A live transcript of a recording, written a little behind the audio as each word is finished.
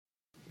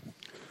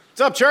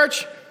What's up,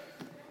 church?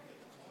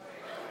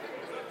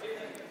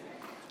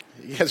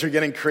 You guys are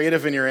getting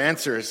creative in your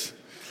answers.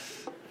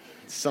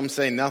 Some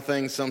say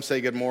nothing, some say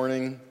good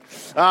morning.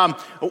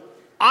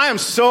 I am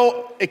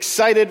so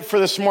excited for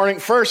this morning.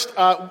 First,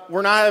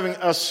 we're not having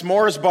a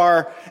s'mores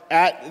bar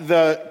at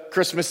the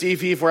Christmas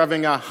Eve. We're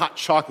having a hot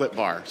chocolate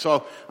bar.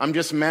 So I'm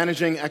just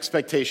managing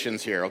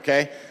expectations here,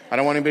 okay? I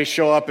don't want anybody to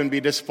show up and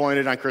be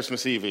disappointed on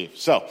Christmas Eve.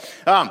 So,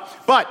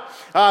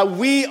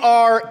 we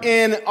are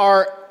in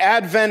our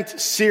Advent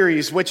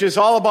series, which is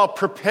all about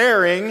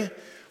preparing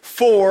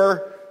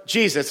for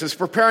Jesus. It's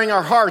preparing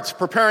our hearts,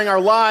 preparing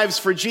our lives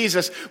for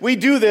Jesus. We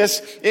do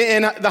this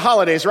in the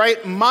holidays,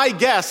 right? My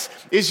guess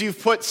is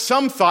you've put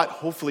some thought,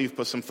 hopefully you've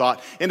put some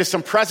thought, into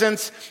some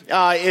presents.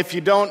 If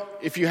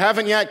you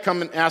haven't yet,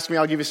 come and ask me,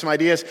 I'll give you some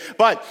ideas.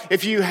 But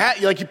if you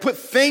you put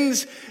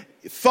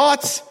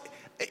thoughts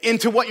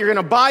into what you're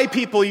going to buy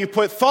people, you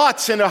put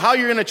thoughts into how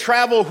you're going to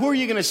travel, who are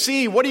you going to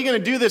see, what are you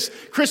going to do this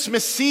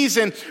Christmas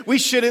season, we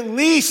should at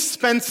least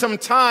spend some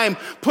time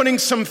putting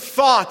some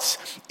thoughts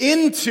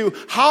into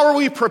how are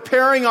we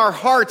preparing our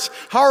hearts,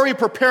 how are we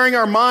preparing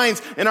our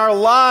minds and our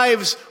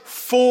lives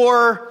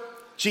for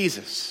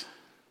Jesus.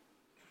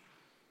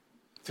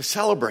 To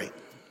celebrate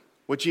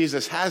what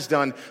Jesus has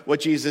done, what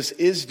Jesus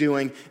is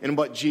doing, and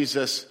what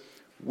Jesus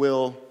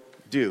will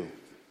do.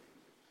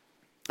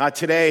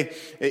 Today,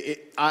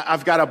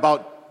 I've got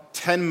about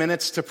 10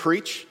 minutes to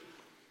preach.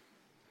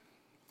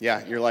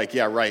 Yeah, you're like,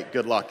 yeah, right,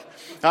 good luck.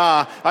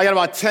 I got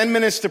about 10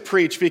 minutes to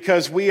preach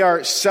because we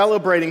are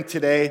celebrating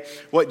today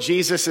what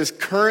Jesus is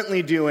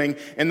currently doing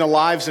in the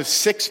lives of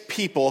 6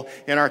 people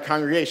in our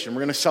congregation.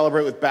 We're going to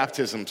celebrate with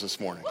baptisms this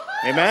morning.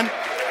 Amen?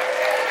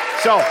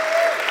 So,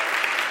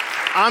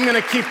 I'm going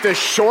to keep this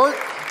short.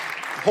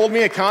 Hold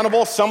me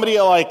accountable. Somebody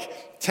at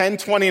like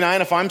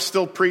 10:29, if I'm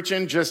still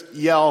preaching, just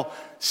yell,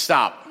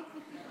 stop.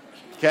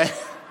 Okay?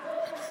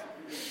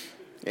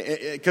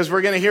 Because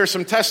we're going to hear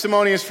some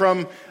testimonies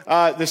from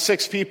the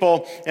 6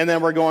 people, and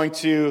then we're going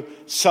to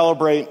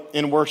celebrate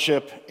and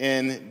worship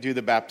and do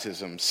the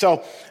baptism.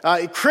 So,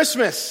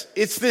 Christmas,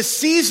 it's this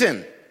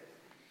season.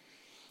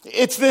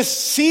 It's this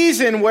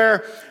season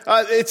where,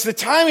 it's the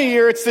time of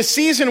year, it's the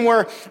season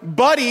where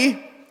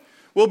Buddy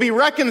will be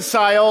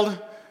reconciled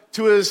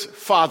to his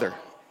father,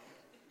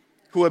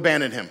 who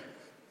abandoned him.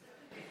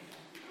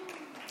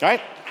 All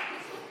right?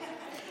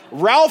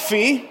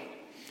 Ralphie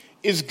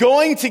is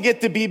going to get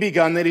the BB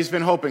gun that he's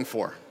been hoping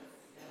for.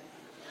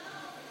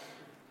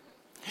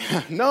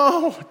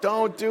 No,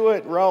 don't do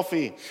it,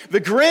 Ralphie.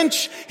 The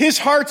Grinch, his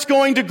heart's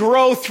going to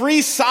grow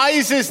 3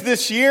 sizes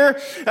this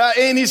year,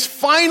 and he's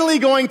finally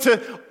going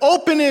to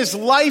open his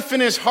life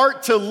and his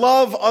heart to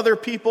love other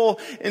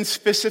people, and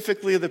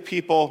specifically the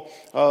people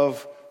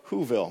of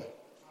Whoville.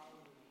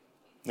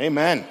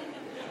 Amen.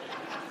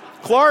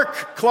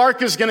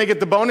 Clark is going to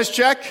get the bonus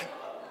check.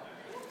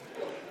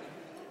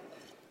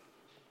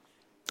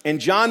 And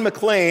John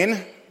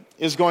McClane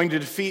is going to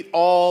defeat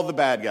all the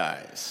bad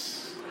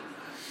guys.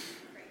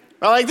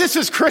 This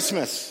is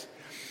Christmas.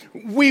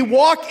 We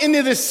walk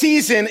into the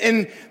season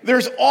and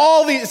there's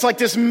all these, it's like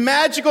this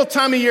magical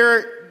time of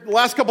year. The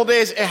last couple of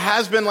days, it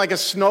has been like a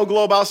snow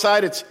globe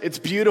outside. It's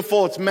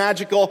beautiful, it's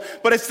magical.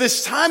 But it's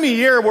this time of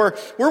year where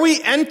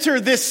we enter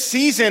this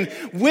season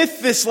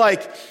with this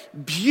like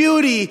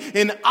beauty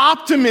and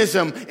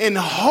optimism and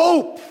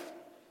hope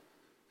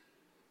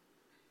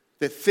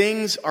that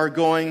things are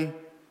going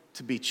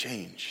to be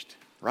changed,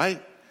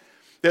 right?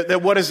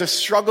 That what is a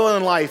struggle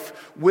in life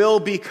will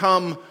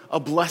become a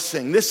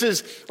blessing. This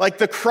is like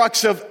the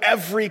crux of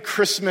every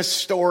Christmas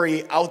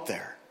story out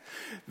there.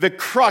 The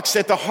crux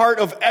at the heart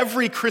of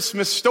every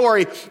Christmas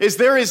story is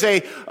there is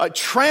a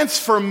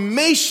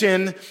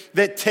transformation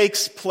that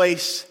takes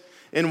place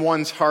in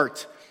one's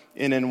heart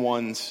and in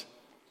one's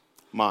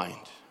mind.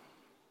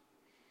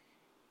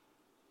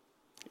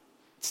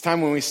 It's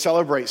time when we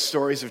celebrate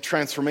stories of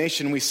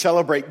transformation. We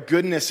celebrate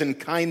goodness and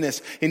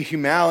kindness in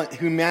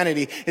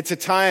humanity. It's a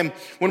time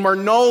when we're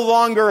no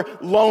longer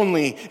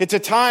lonely. It's a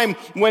time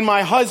when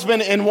my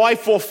husband and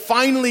wife will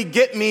finally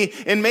get me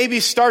and maybe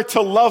start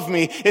to love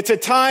me. It's a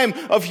time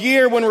of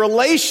year when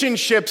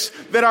relationships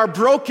that are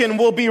broken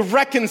will be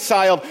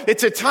reconciled.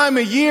 It's a time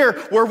of year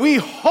where we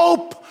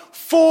hope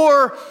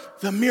for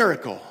the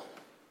miracle.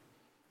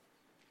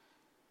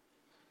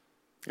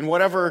 In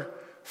whatever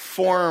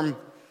form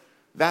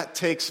that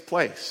takes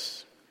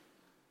place.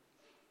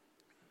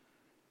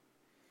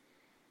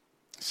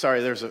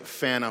 Sorry, there's a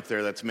fan up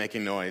there that's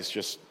making noise.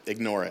 Just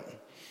ignore it.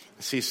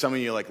 I see some of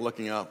you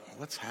looking up.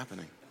 What's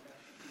happening?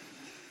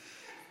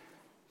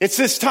 It's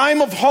this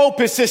time of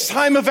hope. It's this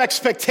time of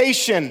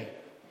expectation.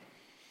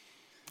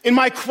 And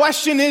my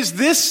question is,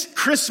 this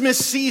Christmas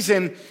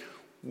season,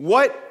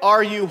 what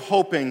are you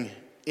hoping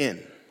in?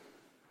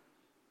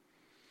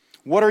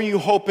 What are you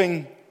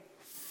hoping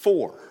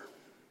for?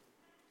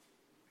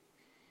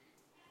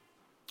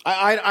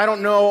 I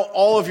don't know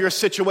all of your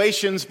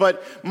situations,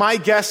 but my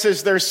guess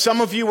is there's some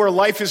of you where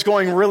life is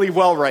going really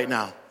well right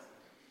now.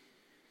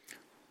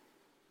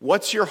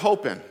 What's your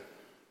hope in?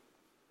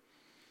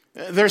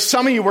 There's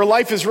some of you where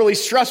life is really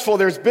stressful.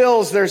 There's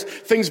bills, there's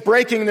things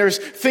breaking, there's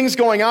things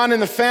going on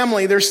in the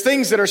family. There's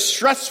things that are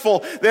stressful,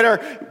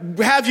 that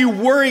have you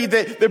worried,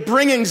 that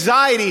bring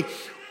anxiety.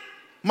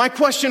 My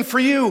question for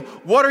you,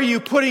 what are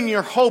you putting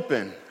your hope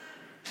in?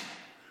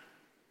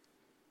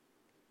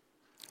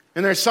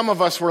 And there's some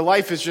of us where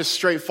life is just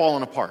straight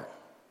falling apart.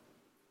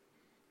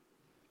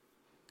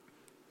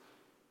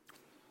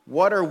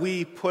 What are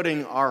we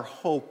putting our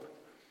hope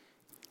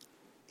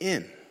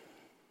in?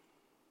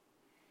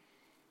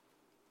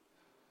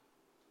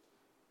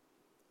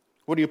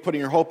 What are you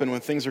putting your hope in when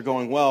things are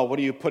going well? What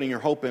are you putting your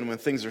hope in when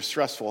things are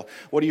stressful?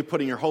 What are you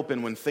putting your hope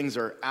in when things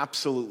are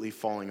absolutely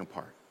falling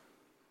apart?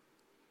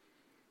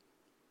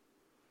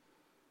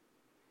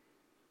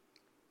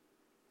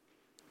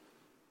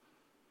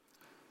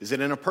 Is it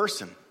in a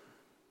person?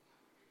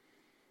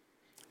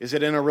 Is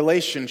it in a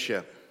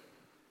relationship?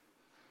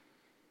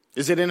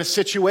 Is it in a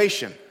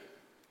situation?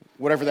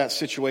 Whatever that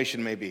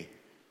situation may be.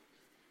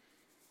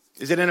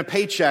 Is it in a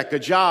paycheck, a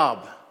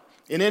job,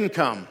 an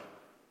income?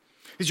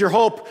 Is your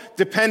hope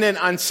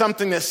dependent on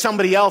something that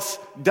somebody else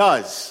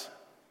does?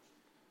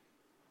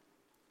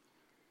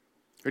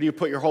 Or do you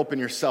put your hope in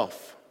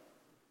yourself?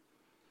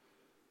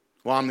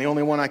 Well, I'm the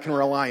only one I can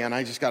rely on.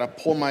 I just got to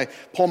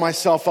pull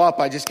myself up.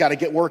 I just got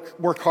to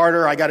work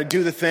harder. I got to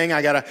do the thing.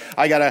 I got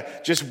to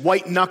just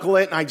white knuckle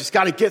it, and I just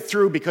got to get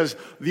through because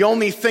the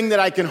only thing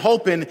that I can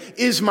hope in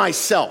is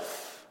myself.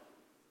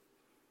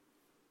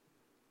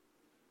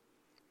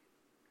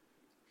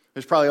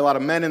 There's probably a lot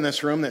of men in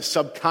this room that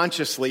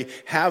subconsciously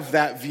have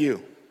that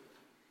view.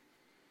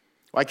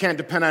 Well, I can't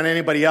depend on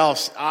anybody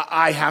else.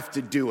 I have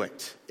to do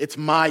it. It's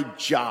my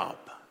job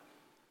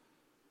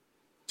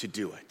to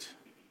do it.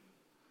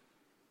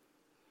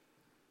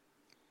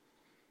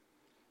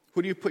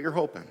 Who do you put your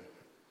hope in?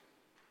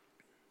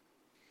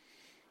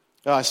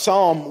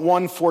 Psalm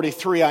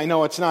 143, I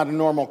know it's not a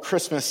normal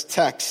Christmas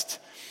text,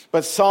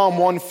 but Psalm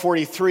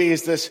 143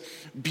 is this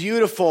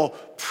beautiful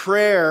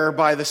prayer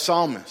by the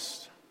psalmist.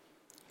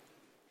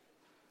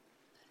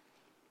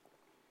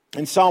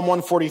 And Psalm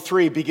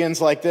 143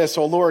 begins like this: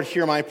 O Lord,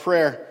 hear my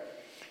prayer.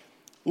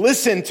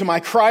 Listen to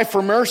my cry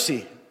for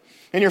mercy.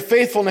 And your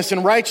faithfulness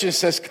and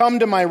righteousness has come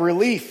to my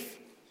relief.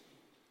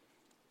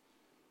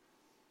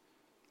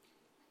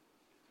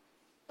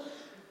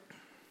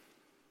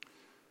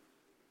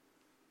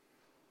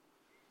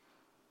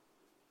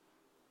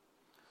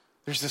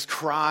 There's this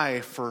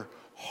cry for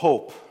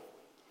hope.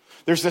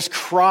 There's this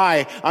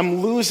cry,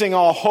 I'm losing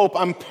all hope.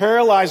 I'm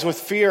paralyzed with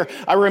fear.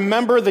 I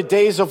remember the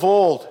days of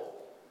old.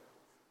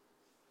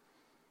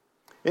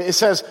 It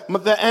says,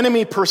 the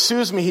enemy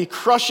pursues me. He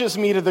crushes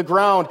me to the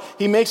ground.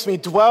 He makes me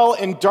dwell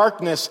in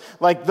darkness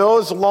like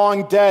those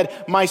long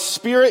dead. My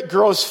spirit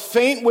grows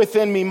faint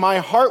within me. My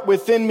heart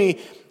within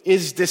me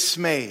is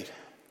dismayed.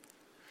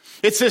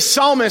 It's this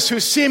psalmist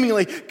who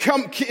seemingly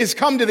is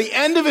come to the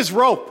end of his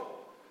rope.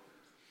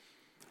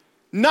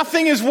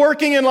 Nothing is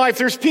working in life.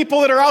 There's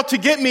people that are out to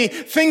get me.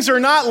 Things are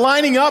not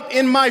lining up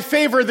in my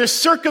favor. The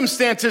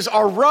circumstances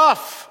are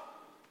rough.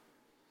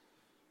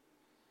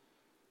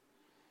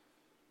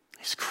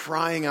 He's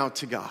crying out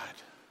to God.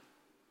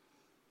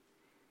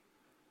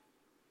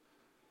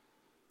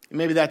 And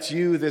maybe that's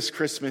you this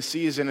Christmas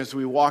season as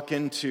we walk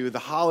into the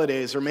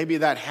holidays, or maybe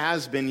that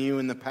has been you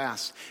in the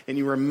past, and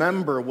you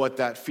remember what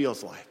that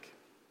feels like.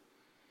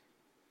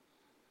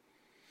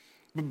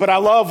 But I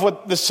love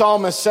what the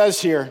psalmist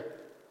says here.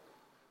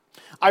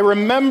 I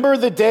remember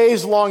the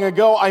days long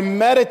ago. I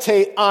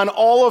meditate on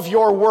all of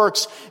your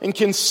works and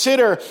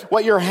consider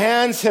what your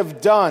hands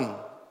have done.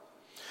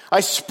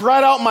 I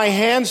spread out my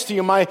hands to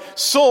you. My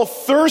soul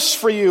thirsts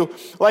for you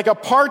like a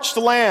parched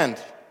land.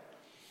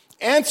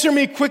 Answer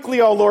me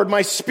quickly, O Lord.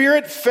 My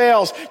spirit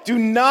fails. Do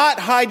not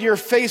hide your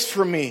face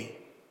from me.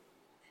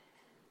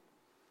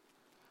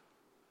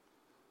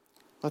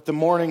 Let the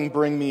morning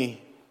bring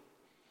me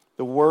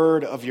the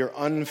word of your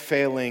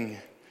unfailing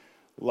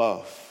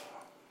love.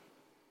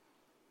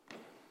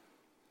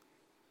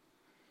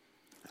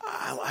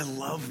 I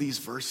love these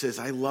verses.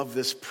 I love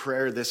this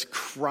prayer, this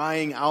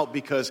crying out,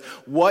 because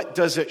what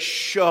does it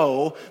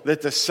show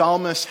that the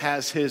psalmist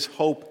has his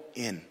hope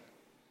in?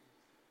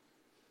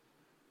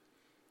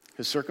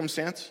 His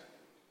circumstance?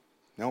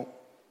 No.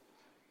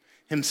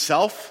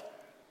 Himself?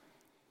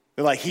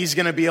 Like he's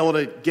going to be able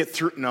to get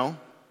through? No.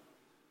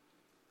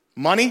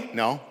 Money?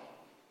 No.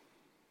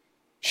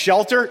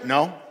 Shelter?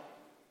 No.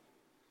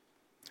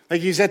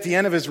 Like he's at the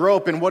end of his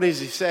rope, and what does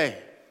he say?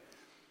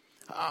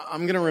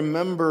 I'm going to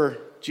remember,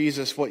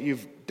 Jesus, what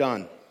you've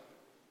done,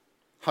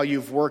 how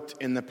you've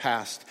worked in the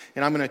past,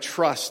 and I'm going to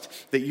trust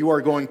that you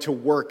are going to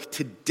work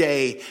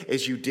today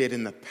as you did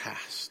in the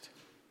past.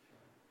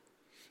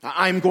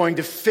 I'm going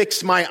to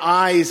fix my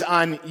eyes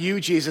on you,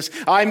 Jesus.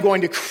 I'm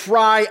going to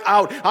cry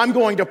out. I'm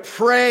going to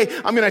pray.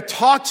 I'm going to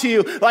talk to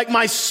you like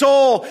my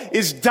soul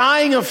is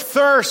dying of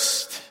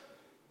thirst.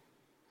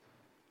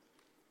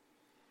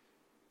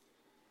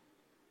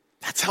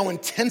 That's how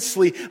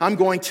intensely I'm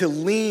going to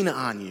lean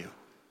on you.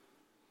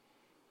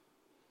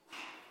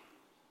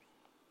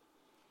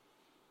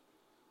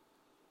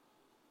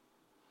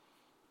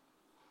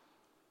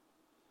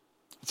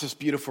 It's this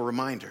beautiful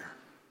reminder.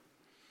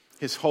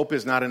 His hope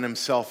is not in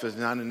himself, is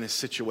not in his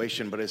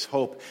situation, but his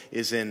hope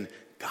is in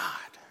God.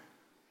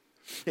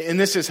 And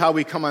this is how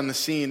we come on the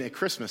scene at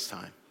Christmas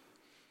time.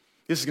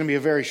 This is going to be a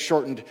very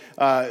shortened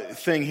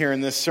thing here in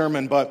this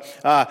sermon, but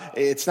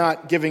it's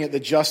not giving it the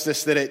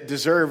justice that it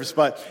deserves.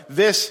 But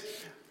this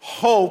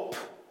hope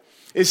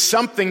is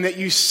something that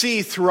you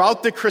see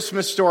throughout the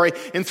Christmas story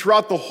and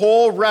throughout the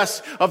whole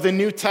rest of the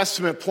New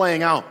Testament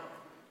playing out.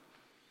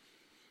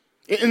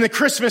 In the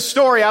Christmas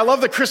story, I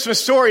love the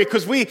Christmas story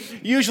because we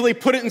usually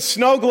put it in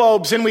snow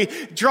globes and we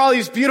draw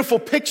these beautiful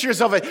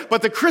pictures of it.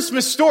 But the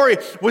Christmas story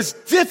was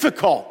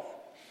difficult.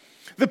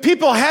 The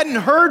people hadn't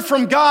heard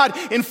from God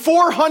in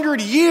 400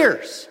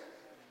 years.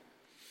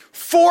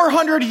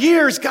 400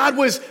 years, God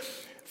was,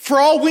 for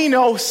all we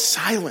know,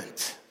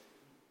 silent.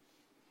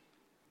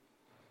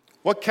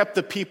 What kept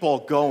the people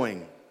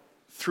going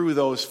through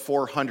those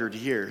 400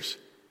 years?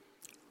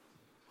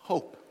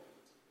 Hope,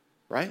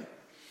 right?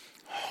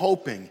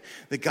 Hoping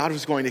that God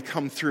was going to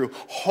come through,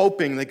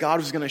 hoping that God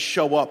was going to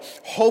show up,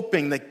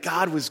 hoping that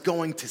God was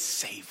going to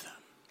save them.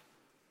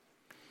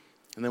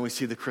 And then we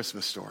see the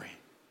Christmas story.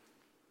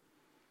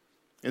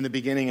 In the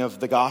beginning of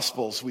the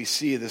Gospels, we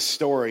see this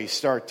story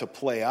start to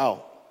play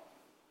out.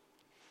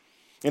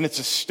 And it's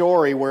a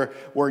story where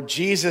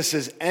Jesus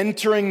is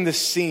entering the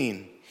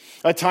scene.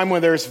 A time where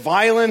there's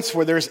violence,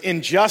 where there's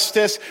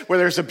injustice, where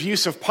there's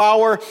abuse of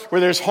power, where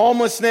there's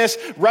homelessness,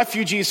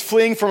 refugees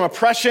fleeing from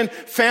oppression,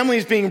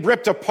 families being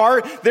ripped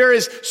apart. There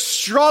is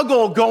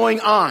struggle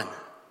going on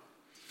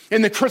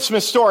in the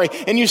Christmas story.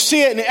 And you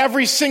see it in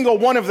every single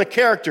one of the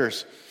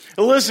characters.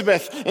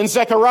 Elizabeth and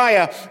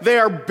Zechariah, they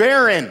are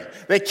barren.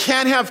 They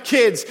can't have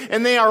kids,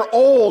 and they are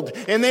old,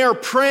 and they are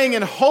praying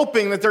and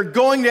hoping that they're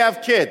going to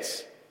have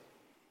kids.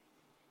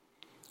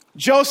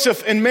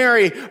 Joseph and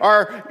Mary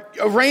are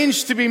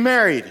arranged to be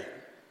married.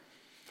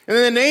 And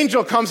then an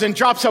angel comes and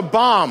drops a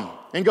bomb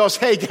and goes,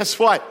 hey, guess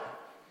what?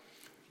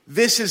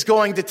 This is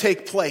going to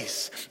take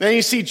place. Then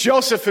you see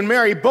Joseph and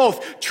Mary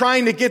both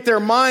trying to get their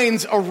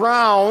minds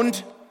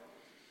around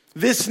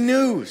this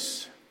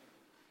news.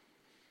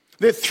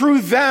 That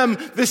through them,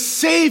 the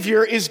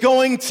Savior is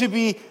going to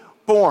be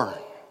born.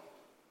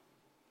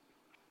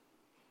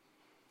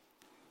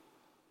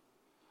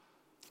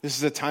 This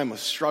is a time of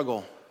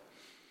struggle.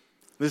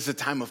 This is a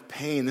time of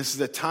pain. This is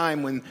a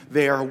time when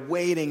they are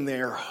waiting, they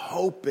are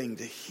hoping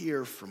to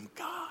hear from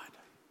God.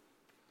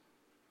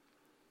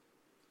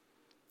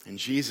 And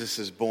Jesus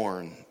is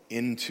born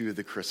into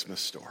the Christmas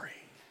story.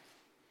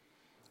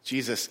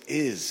 Jesus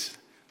is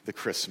the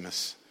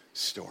Christmas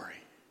story.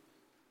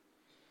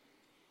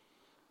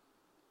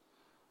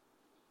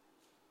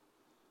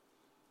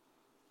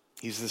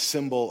 He's the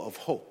symbol of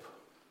hope.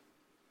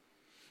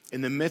 In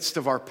the midst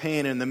of our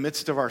pain, in the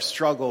midst of our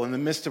struggle, in the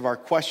midst of our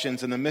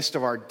questions, in the midst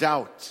of our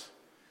doubt,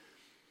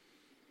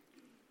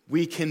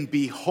 we can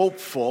be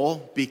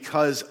hopeful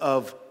because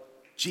of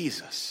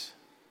Jesus.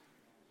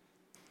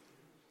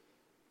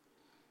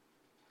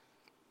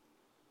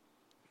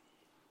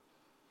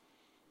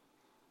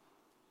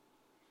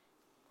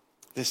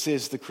 This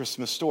is the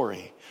Christmas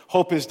story.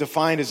 Hope is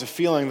defined as a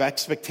feeling of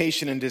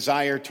expectation and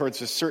desire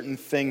towards a certain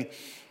thing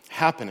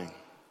happening.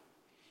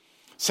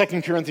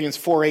 2 Corinthians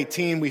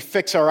 4:18, we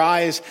fix our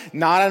eyes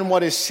not on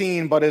what is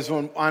seen, but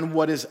on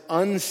what is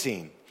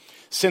unseen.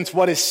 Since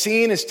what is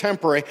seen is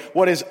temporary,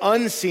 what is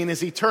unseen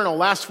is eternal.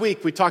 Last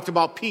week we talked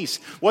about peace.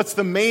 What's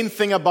the main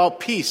thing about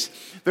peace?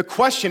 The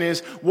question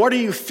is, what are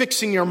you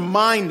fixing your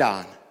mind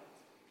on?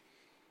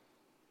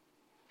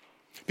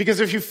 Because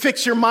if you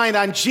fix your mind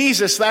on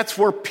Jesus, that's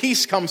where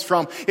peace comes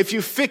from. If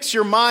you fix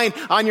your mind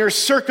on your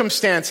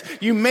circumstance,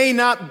 you may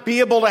not be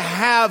able to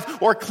have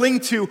or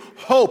cling to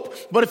hope.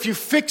 But if you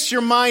fix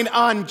your mind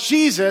on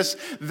Jesus,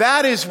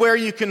 that is where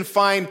you can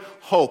find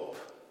hope.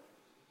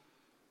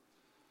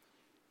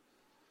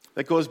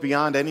 That goes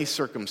beyond any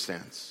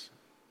circumstance.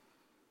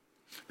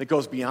 That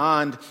goes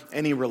beyond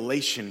any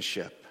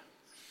relationship.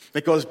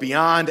 That goes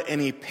beyond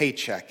any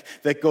paycheck,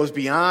 that goes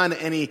beyond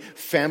any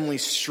family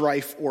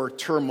strife or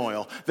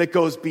turmoil, that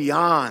goes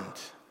beyond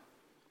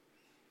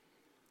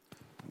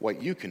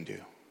what you can do.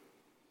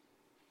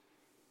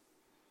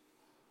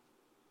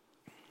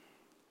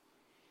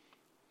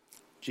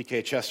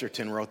 G.K.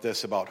 Chesterton wrote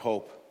this about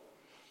hope.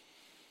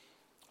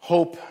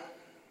 Hope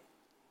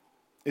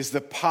is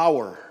the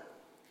power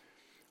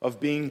of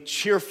being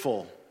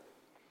cheerful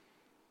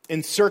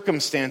in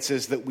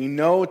circumstances that we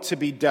know to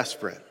be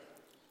desperate.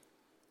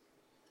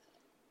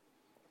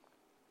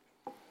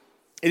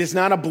 It is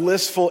not a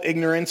blissful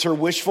ignorance or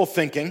wishful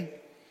thinking,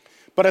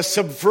 but a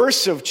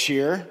subversive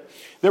cheer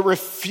that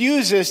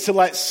refuses to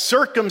let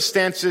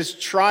circumstances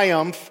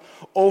triumph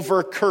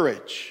over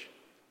courage.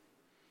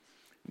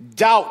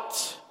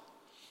 Doubt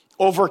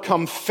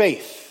overcome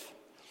faith.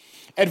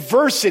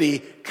 Adversity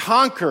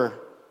conquer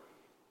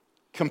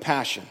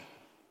compassion.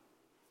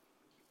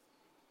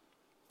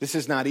 This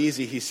is not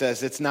easy, he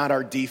says. It's not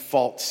our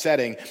default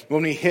setting.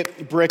 When we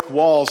hit brick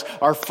walls,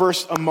 our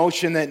first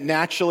emotion that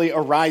naturally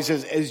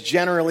arises is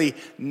generally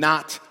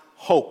not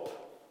hope.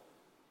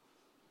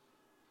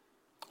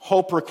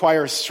 Hope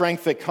requires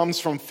strength that comes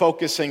from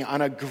focusing on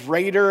a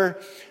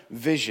greater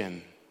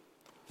vision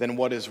than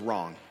what is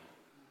wrong.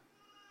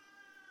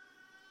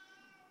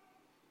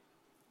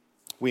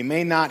 We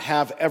may not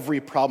have every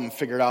problem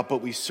figured out,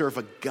 but we serve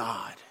a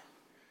God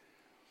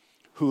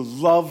who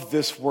loved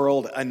this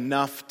world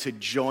enough to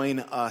join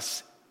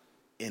us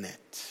in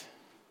it.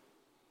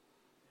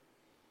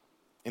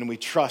 And we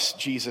trust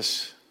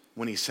Jesus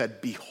when he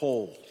said,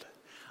 "Behold,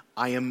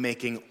 I am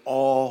making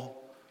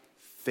all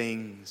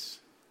things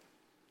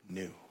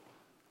new."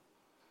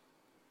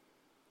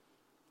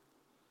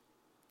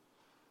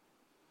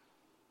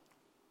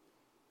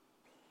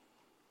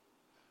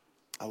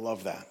 I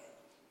love that.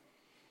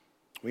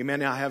 We may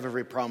not have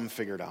every problem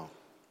figured out.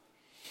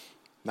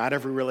 Not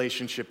every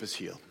relationship is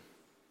healed.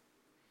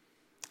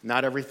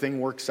 Not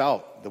everything works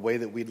out the way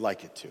that we'd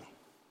like it to.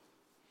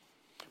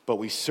 But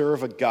we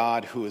serve a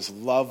God who has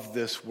loved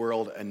this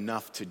world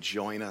enough to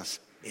join us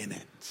in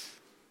it.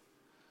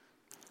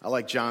 I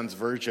like John's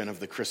version of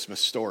the Christmas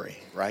story,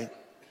 right?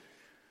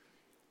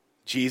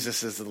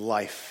 Jesus is the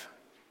life,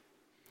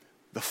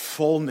 the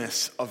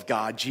fullness of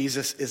God.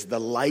 Jesus is the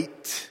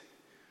light.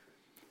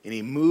 And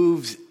he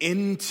moves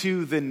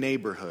into the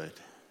neighborhood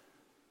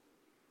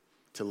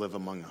to live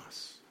among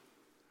us.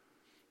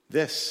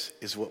 This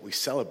is what we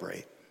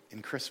celebrate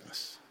in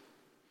Christmas.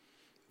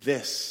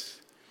 This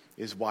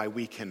is why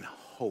we can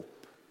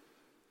hope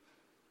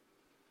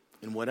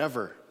in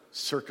whatever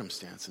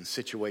circumstance and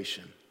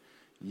situation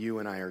you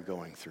and I are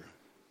going through.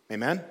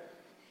 Amen?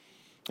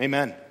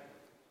 Amen.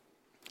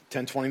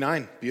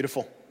 10:29,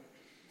 beautiful.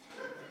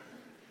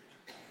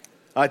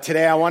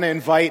 Today I want to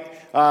invite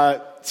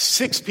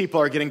 6 people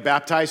are getting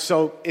baptized.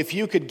 So if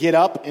you could get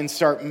up and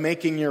start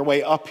making your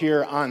way up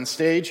here on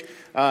stage,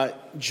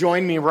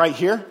 join me right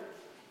here.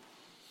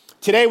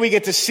 Today we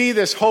get to see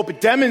this hope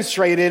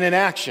demonstrated in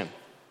action.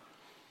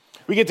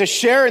 We get to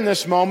share in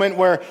this moment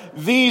where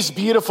these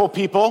beautiful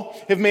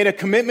people have made a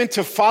commitment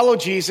to follow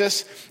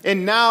Jesus,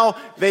 and now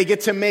they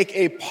get to make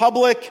a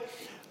public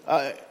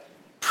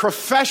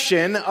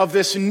profession of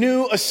this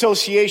new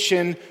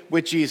association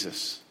with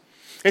Jesus.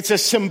 It's a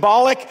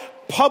symbolic,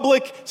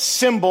 public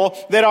symbol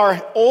that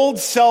our old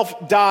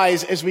self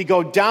dies as we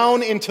go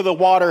down into the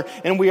water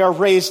and we are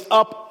raised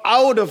up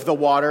out of the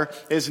water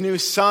as new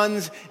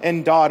sons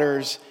and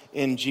daughters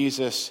in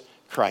Jesus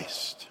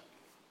Christ.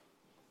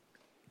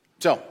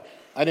 So,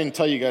 I didn't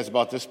tell you guys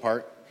about this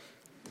part,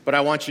 but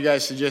I want you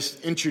guys to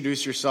just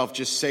introduce yourself,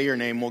 just say your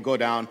name, we'll go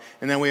down,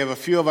 and then we have a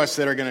few of us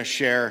that are going to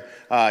share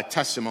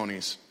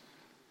testimonies.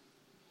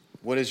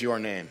 What is your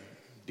name,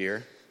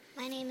 dear?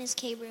 My name is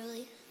Kay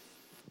Brewley.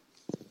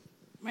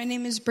 My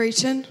name is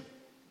Brayton.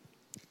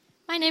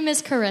 My name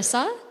is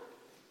Carissa.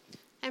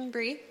 I'm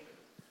Bree.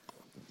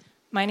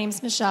 My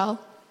name's Michelle.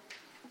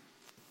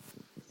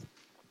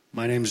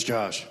 My name's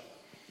Josh.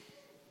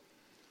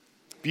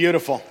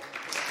 Beautiful.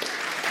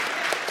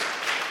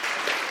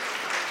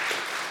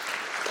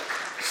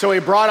 So we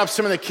brought up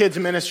some of the kids'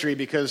 ministry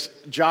because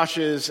Josh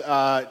is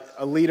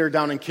a leader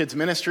down in kids'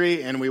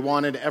 ministry, and we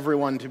wanted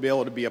everyone to be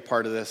able to be a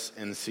part of this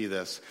and see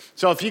this.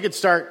 So if you could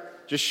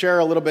start, just share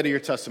a little bit of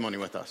your testimony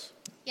with us.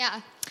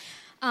 Yeah.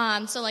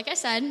 So like I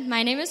said,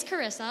 my name is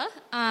Carissa.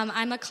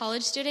 I'm a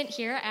college student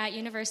here at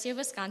University of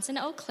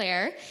Wisconsin-Eau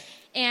Claire,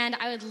 and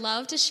I would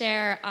love to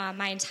share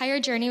my entire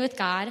journey with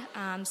God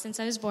since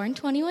I was born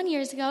 21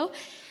 years ago,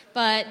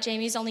 but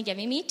Jamie's only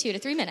giving me 2 to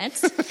 3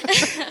 minutes.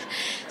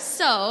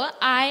 So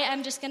I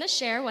am just going to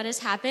share what has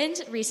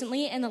happened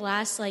recently in the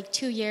last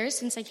 2 years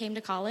since I came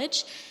to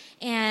college,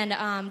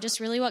 and just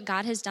really what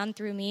God has done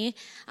through me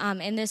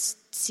in this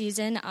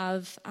season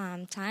of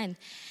time.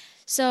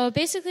 So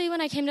basically, when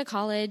I came to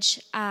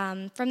college,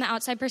 from the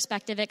outside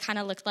perspective, it kind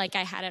of looked like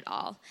I had it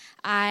all.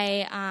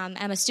 I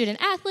am a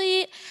student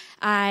athlete.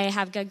 I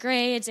have good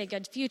grades, a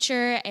good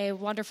future, a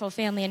wonderful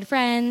family and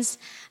friends,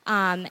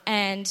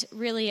 and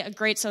really a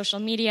great social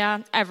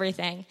media,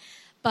 everything.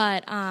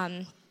 But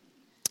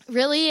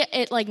really,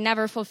 it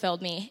never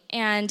fulfilled me.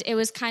 And it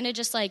was kind of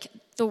just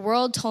the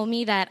world told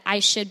me that I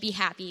should be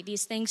happy.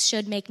 These things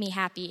should make me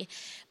happy.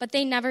 But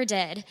they never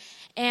did.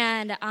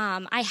 And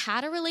I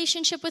had a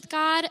relationship with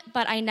God,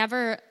 but I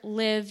never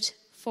lived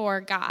for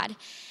God.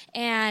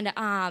 And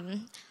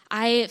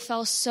I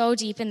fell so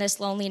deep in this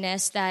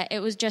loneliness that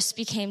it just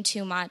became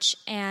too much.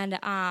 And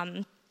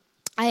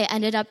I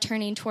ended up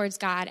turning towards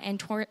God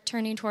and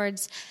turning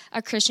towards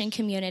a Christian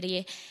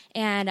community.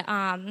 And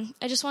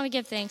I just want to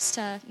give thanks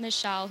to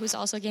Michelle, who's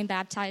also getting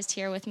baptized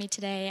here with me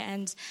today,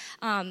 and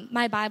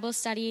my Bible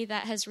study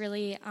that has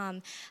really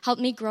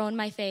helped me grow in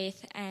my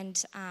faith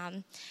and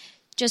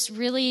just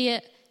really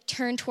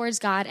turn towards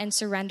God and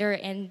surrender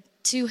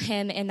to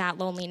Him in that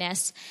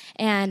loneliness.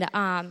 And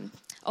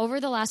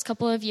over the last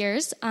couple of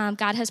years,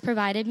 God has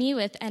provided me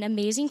with an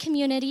amazing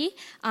community.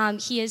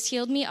 He has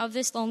healed me of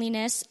this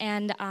loneliness,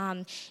 and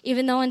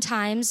even though in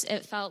times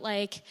it felt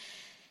like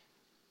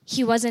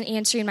he wasn't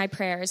answering my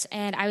prayers,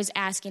 and I was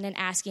asking and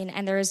asking,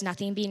 and there was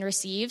nothing being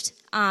received.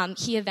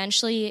 He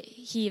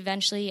eventually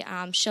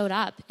showed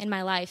up in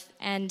my life,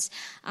 and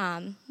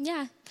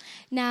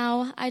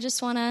now I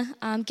just want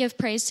to give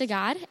praise to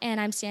God,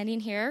 and I'm standing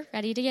here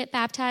ready to get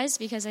baptized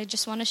because I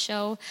just want to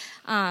show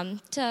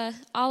to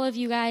all of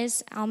you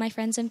guys, all my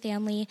friends and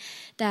family,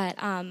 that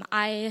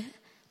I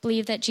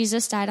believe that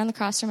Jesus died on the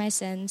cross for my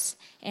sins,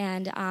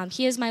 and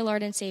he is my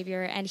Lord and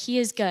Savior, and he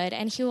is good,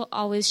 and he will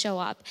always show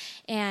up.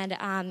 And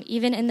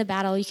even in the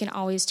battle, you can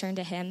always turn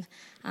to him.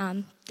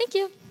 Thank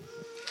you.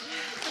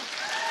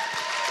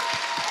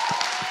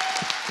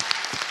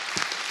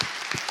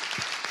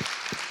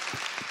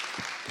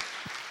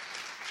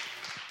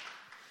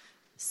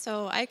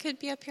 So I could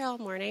be up here all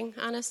morning,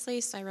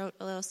 honestly, so I wrote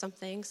a little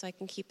something so I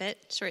can keep it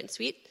short and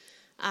sweet.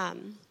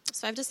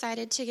 So I've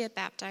decided to get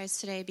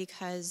baptized today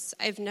because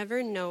I've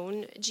never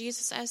known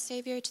Jesus as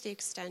Savior to the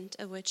extent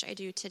of which I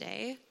do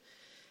today.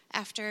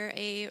 After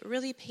a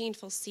really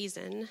painful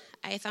season,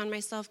 I found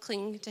myself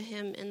clinging to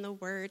him in the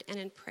Word and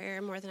in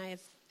prayer more than I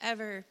have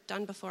ever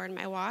done before in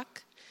my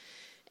walk.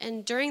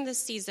 And during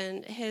this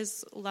season,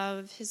 his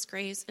love, his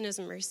grace, and his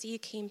mercy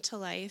came to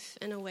life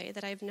in a way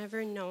that I've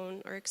never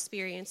known or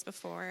experienced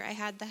before. I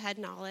had the head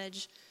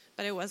knowledge,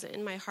 but it wasn't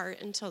in my heart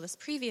until this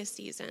previous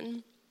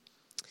season.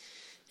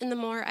 And the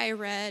more I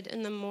read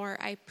and the more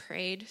I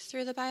prayed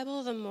through the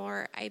Bible, the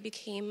more I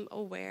became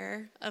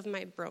aware of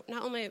my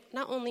not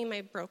only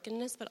my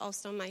brokenness, but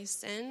also my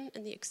sin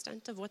and the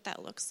extent of what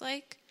that looks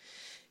like.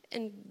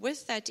 And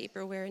with that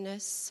deeper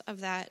awareness of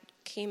that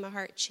came a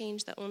heart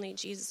change that only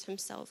Jesus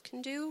himself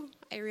can do.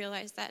 I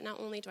realized that not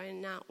only do I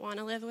not want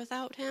to live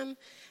without him,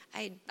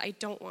 I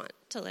don't want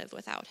to live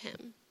without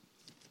him.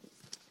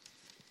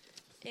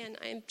 And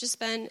I've just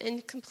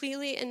been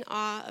completely in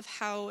awe of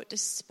how,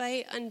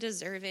 despite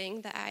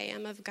undeserving that I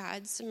am of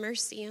God's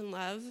mercy and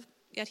love,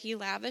 yet he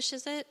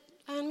lavishes it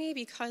on me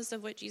because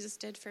of what Jesus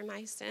did for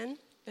my sin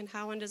and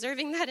how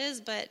undeserving that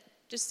is, but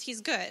just he's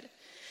good.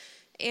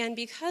 And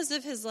because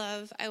of his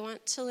love, I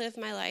want to live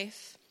my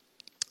life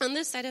on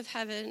this side of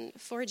heaven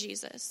for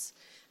Jesus.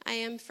 I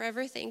am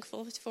forever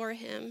thankful for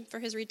him, for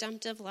his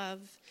redemptive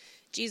love.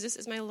 Jesus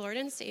is my Lord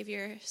and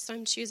Savior, so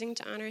I'm choosing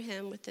to honor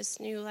him with this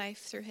new life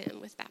through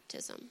him with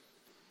baptism.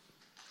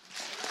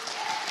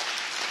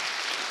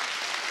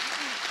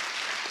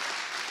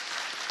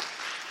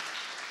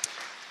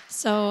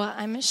 So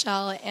I'm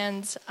Michelle,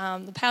 and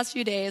the past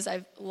few days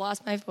I've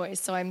lost my voice,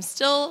 so I'm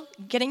still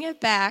getting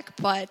it back,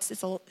 but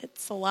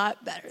it's a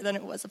lot better than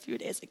it was a few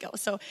days ago.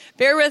 So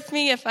bear with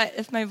me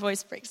if my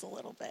voice breaks a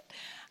little bit.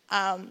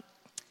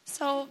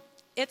 So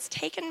it's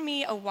taken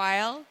me a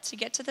while to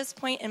get to this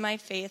point in my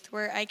faith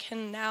where I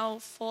can now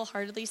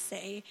full-heartedly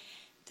say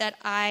that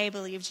I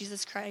believe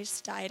Jesus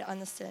Christ died on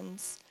the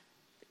sins.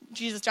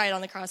 Jesus died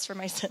on the cross for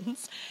my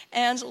sins,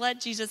 and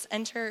let Jesus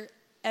enter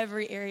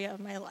every area of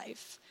my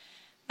life.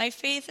 My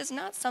faith is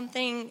not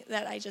something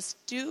that I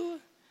just do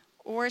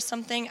or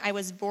something I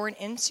was born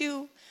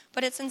into,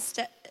 but it's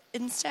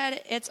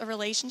instead it's a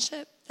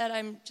relationship that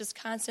I'm just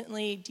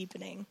constantly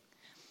deepening.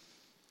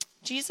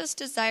 Jesus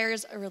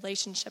desires a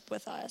relationship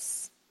with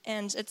us,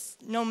 and it's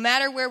no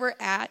matter where we're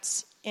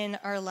at in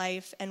our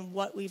life and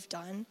what we've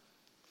done.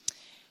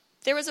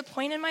 There was a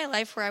point in my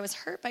life where I was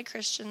hurt by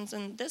Christians,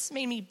 and this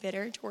made me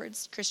bitter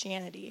towards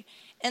Christianity.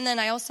 And then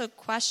I also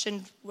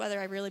questioned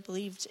whether I really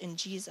believed in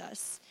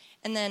Jesus.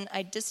 And then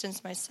I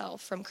distanced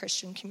myself from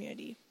Christian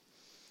community.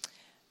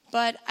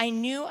 But I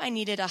knew I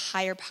needed a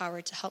higher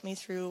power to help me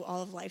through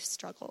all of life's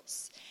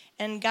struggles.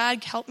 And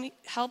God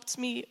helped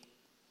me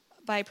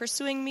by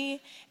pursuing me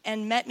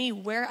and met me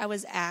where I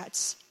was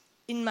at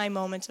in my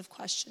moment of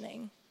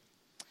questioning.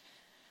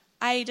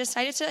 I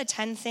decided to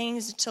attend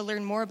things to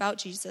learn more about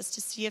Jesus,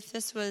 to see if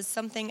this was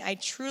something I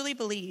truly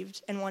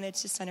believed and wanted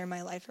to center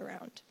my life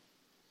around.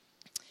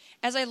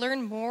 As I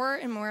learned more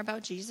and more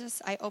about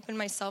Jesus, I opened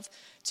myself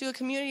to a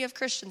community of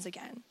Christians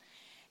again,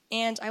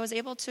 and I was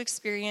able to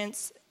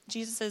experience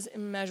Jesus'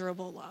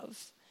 immeasurable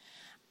love.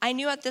 I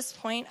knew at this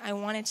point I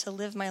wanted to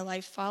live my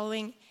life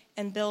following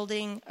and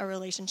building a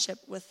relationship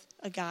with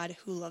a God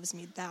who loves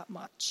me that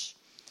much.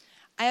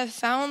 I have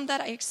found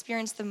that I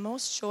experience the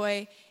most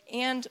joy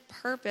and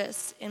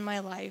purpose in my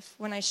life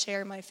when I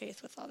share my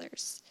faith with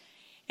others.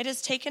 It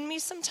has taken me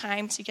some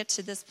time to get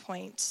to this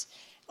point,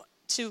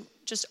 to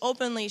just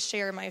openly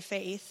share my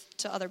faith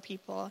to other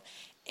people.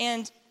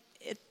 And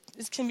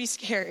it can be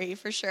scary,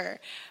 for sure.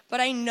 But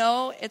I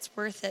know it's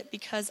worth it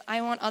because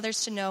I want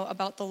others to know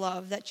about the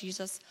love that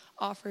Jesus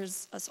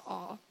offers us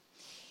all.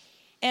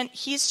 And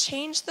he's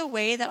changed the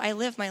way that I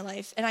live my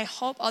life, and I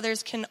hope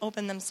others can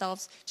open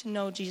themselves to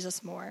know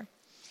Jesus more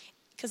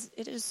because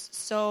it is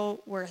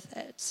so worth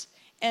it.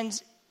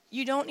 And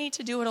you don't need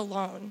to do it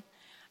alone.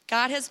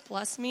 God has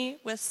blessed me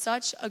with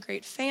such a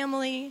great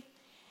family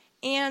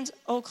and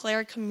Eau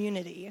Claire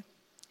community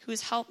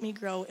who's helped me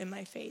grow in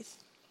my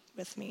faith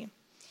with me.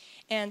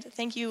 And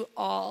thank you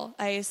all.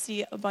 I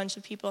see a bunch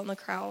of people in the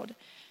crowd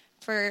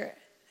for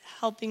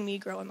helping me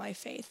grow in my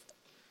faith.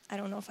 I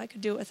don't know if I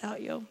could do it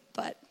without you,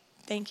 but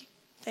thank you.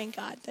 Thank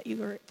God that you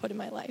were put in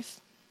my life.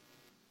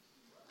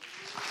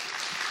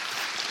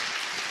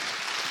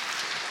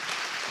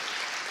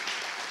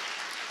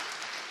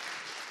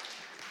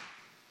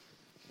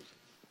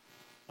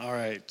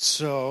 right.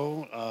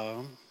 So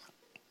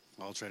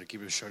I'll try to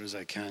keep it as short as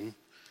I can.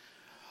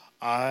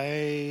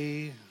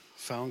 I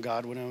found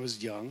God when I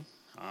was young,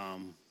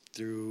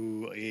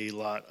 through a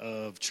lot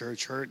of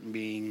church hurt and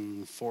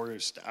being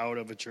forced out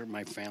of a church.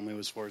 My family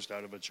was forced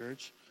out of a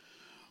church.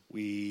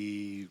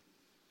 I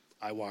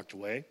walked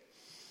away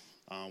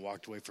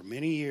for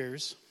many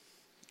years,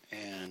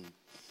 and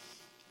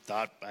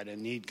thought I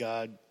didn't need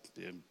God.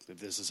 If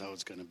this is how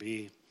it's going to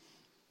be,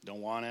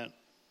 don't want it.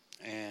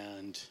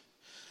 And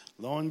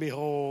lo and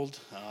behold,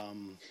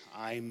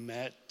 I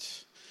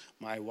met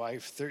my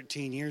wife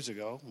 13 years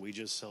ago. We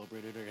just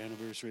celebrated our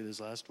anniversary this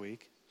last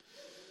week.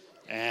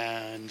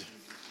 And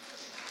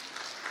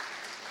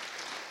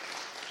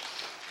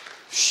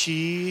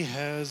she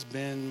has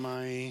been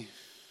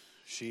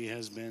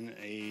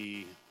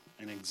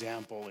an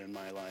example in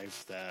my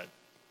life that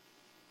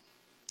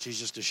she's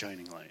just a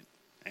shining light.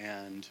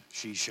 And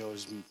she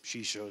shows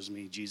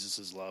me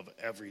Jesus' love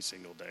every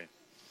single day.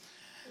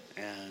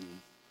 And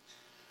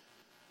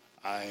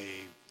I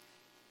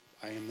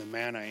am the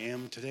man I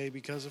am today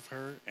because of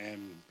her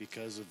and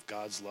because of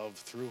God's love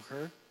through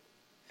her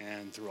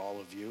and through all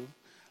of you.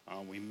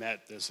 We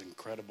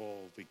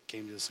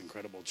came to this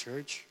incredible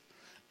church,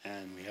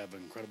 and we have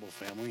an incredible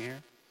family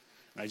here.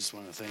 And I just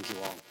want to thank you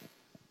all.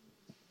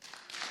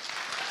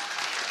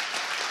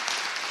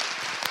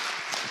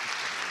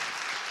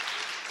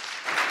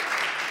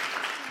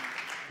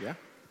 Yeah?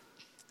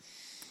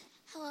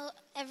 Hello,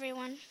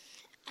 everyone.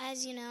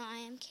 As you know, I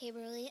am Kay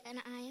Burley, and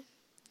I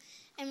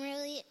am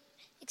really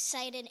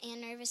excited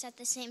and nervous at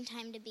the same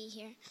time to be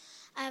here.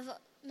 I've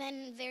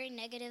been very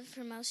negative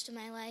for most of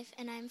my life,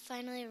 and I'm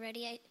finally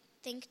ready, I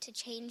think, to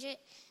change it.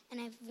 And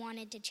I've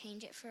wanted to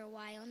change it for a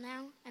while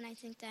now, and I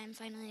think that I'm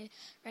finally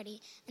ready.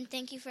 And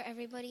thank you for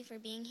everybody for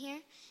being here,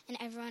 and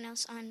everyone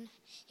else on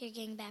here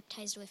getting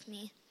baptized with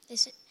me.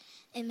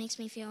 It makes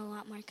me feel a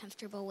lot more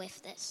comfortable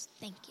with this.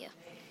 Thank you.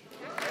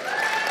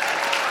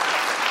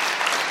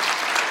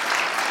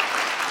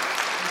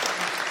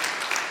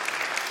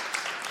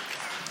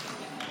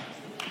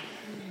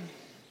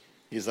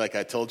 He's like,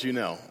 I told you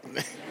no,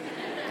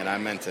 and I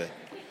meant it.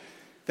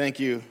 Thank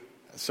you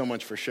so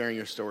much for sharing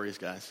your stories,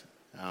 guys.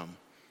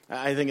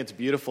 I think it's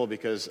beautiful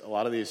because a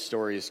lot of these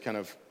stories kind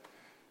of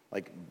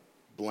like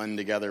blend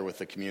together with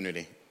the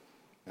community.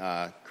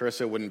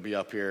 Carissa wouldn't be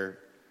up here,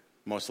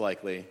 most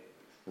likely,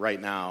 right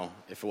now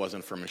if it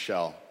wasn't for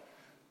Michelle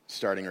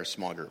starting her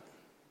small group.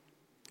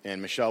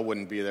 And Michelle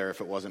wouldn't be there if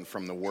it wasn't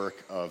from the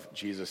work of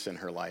Jesus in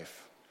her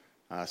life.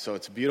 So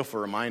it's a beautiful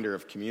reminder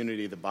of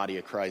community, the body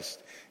of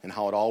Christ, and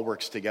how it all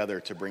works together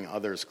to bring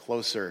others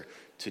closer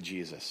to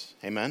Jesus.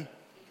 Amen?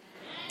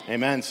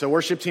 Amen. So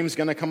worship team's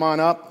going to come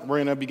on up. We're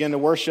going to begin to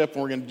worship,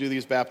 and we're going to do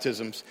these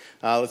baptisms.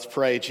 Let's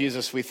pray.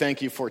 Jesus, we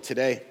thank you for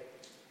today.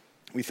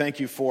 We thank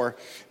you for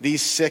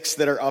these 6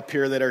 that are up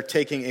here that are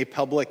taking a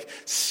public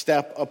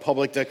step, a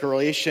public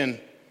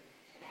declaration,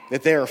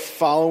 that they are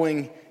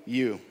following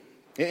you.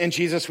 And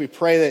Jesus, we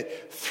pray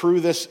that through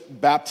this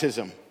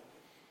baptism,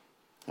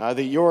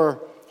 that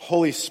your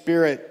Holy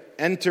Spirit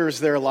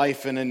enters their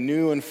life in a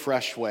new and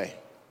fresh way,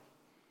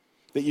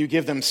 that you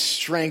give them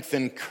strength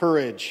and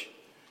courage,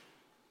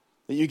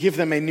 that you give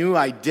them a new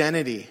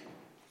identity,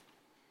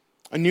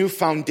 a new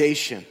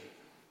foundation,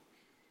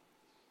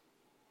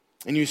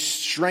 and you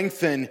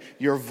strengthen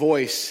your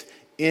voice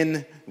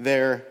in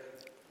their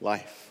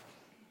life.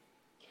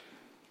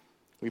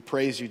 We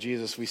praise you,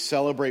 Jesus. We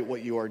celebrate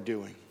what you are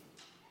doing.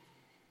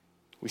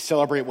 We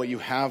celebrate what you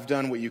have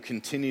done, what you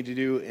continue to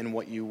do, and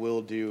what you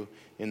will do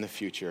in the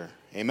future.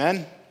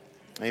 Amen?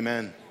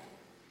 Amen.